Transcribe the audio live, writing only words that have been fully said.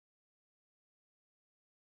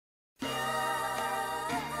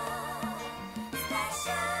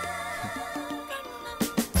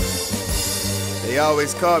They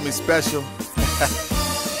always call me special.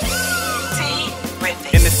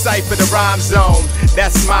 In the cypher, the rhyme zone,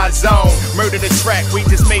 that's my zone. Murder the track, we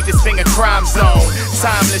just made this thing a crime zone.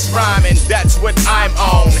 Timeless rhyming, that's what I'm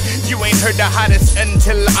on. You ain't heard the hottest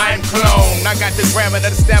until I'm clone. I got the grammar,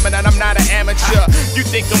 the stamina, and I'm not an amateur. You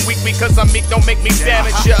think I'm weak because I'm meek, don't make me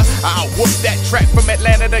damage ya. I'll whoop that track from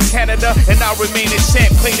Atlanta to Canada, and I'll remain a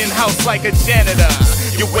champ, cleaning house like a janitor.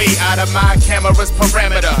 You're way out of my camera's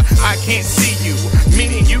parameter. I can't see you,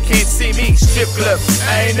 meaning you can't see me. Strip club,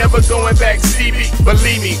 I ain't never going back, Stevie.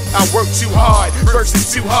 Believe me, I work too hard,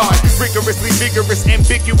 verses too hard. Rigorously vigorous,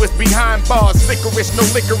 ambiguous behind bars. Licorice, no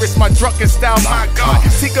licorice, my drunken style, my God.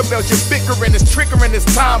 Think about your bickering, it's triggering this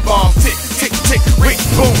time bomb. Tick, tick, tick, Rick,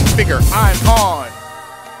 boom, figure, I'm on.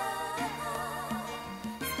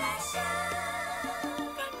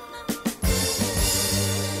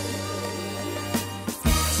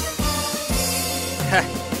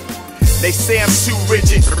 They say I'm too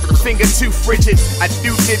rigid, finger too frigid. I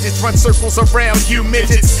do digits, run circles around you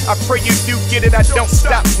midgets. I pray you do get it, I don't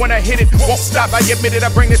stop when I hit it. Won't stop, I admit it,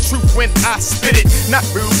 I bring the truth when I spit it. Not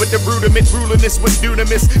rude, but the rudiment, ruliness with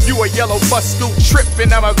dunamis. You a yellow bus school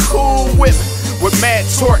trippin', I'm a cool whip with mad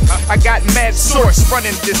torque. I got mad source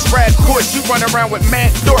running this rad course. You run around with mad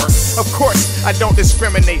dorks. Of course, I don't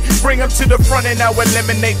discriminate. Bring them to the front and I'll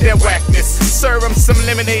eliminate their whackness. Serve them some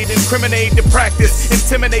lemonade, incriminate the practice.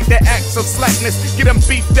 Intimidate their acts of slackness. Get them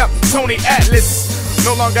beefed up, Tony Atlas.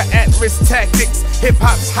 No longer at risk tactics.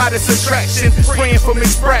 Hip-hop's hottest attraction. Praying for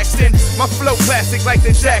Miss Braxton. My flow classic like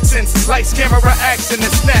the Jacksons. Lights, camera, action,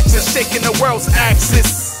 and snatches. Shaking the world's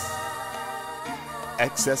axis.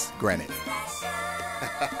 Excess granite.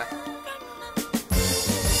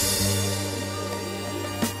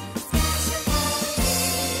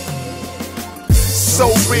 So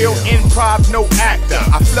real, improv, no actor.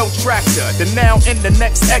 I flow tractor, the now and the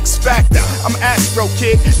next X Factor. I'm Astro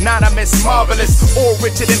Kid, not I'm Miss Marvelous. Or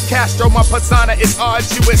Richard and Castro, my persona is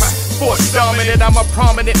arduous. Force dominant, I'm a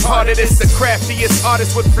prominent part of this. The craftiest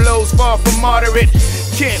artist with flows far from moderate.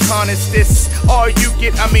 Can't harness this, all you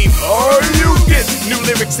get, all you get. New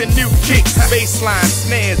lyrics and new kicks, bassline,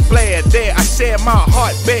 snares, blare, there I share my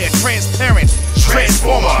heart bare, transparent,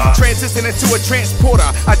 transformer, transition into a transporter.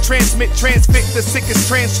 I transmit, transfix the sickest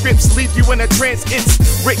transcripts, leave you in a trance. It's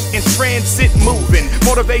Rick in transit moving,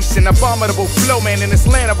 motivation, abominable flow man in this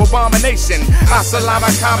land of abomination. Assalamu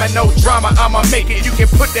alaikum, no drama, I'ma make it. You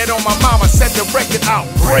can put that on my mama, set the record, I'll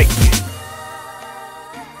break it.